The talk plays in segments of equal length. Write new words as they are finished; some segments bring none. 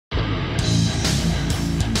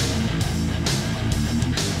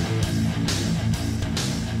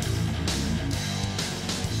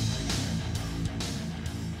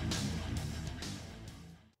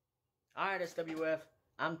Alright, SWF,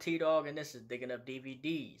 I'm T-Dog and this is Digging Up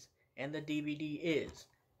DVDs. And the DVD is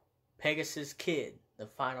Pegasus Kid, The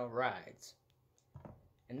Final Rides.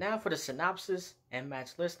 And now for the synopsis and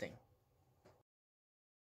match listing.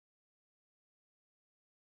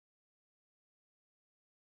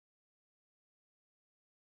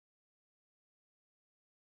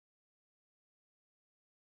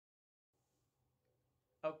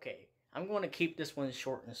 Okay, I'm going to keep this one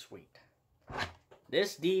short and sweet.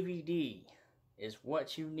 This DVD is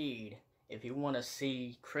what you need if you want to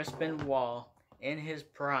see Chris Benoit in his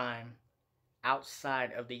prime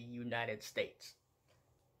outside of the United States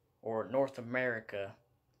or North America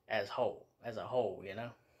as a whole, you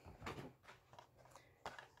know.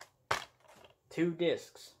 2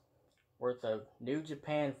 discs worth of New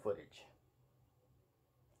Japan footage,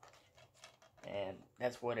 and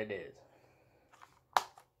that's what it is.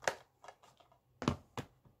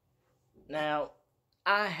 Now,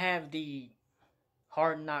 I have the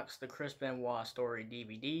Hard Knocks The Chris Benoit Story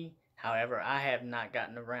DVD. However, I have not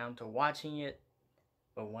gotten around to watching it.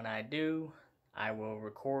 But when I do, I will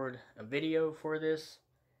record a video for this.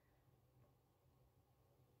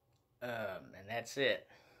 And that's it.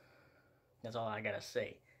 That's all I gotta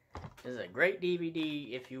say. This is a great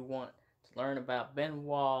DVD if you want to learn about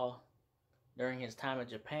Benoit during his time in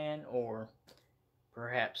Japan, or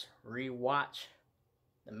perhaps re-watch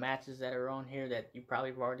the matches that are on here that you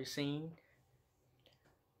probably have already seen.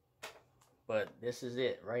 But this is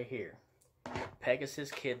it right here.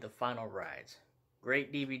 Pegasus Kid, The Final Rides.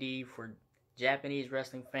 Great DVD for Japanese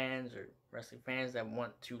wrestling fans or wrestling fans that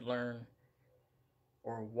want to learn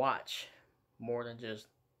or watch more than just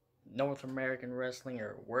North American wrestling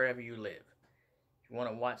or wherever you live. If you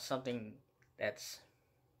want to watch something that's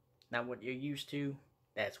not what you're used to,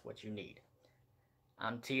 that's what you need.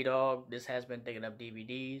 I'm T-Dog. This has been Digging Up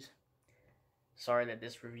DVDs. Sorry that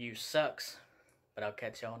this review sucks, but I'll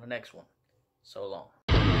catch you on the next one. So long.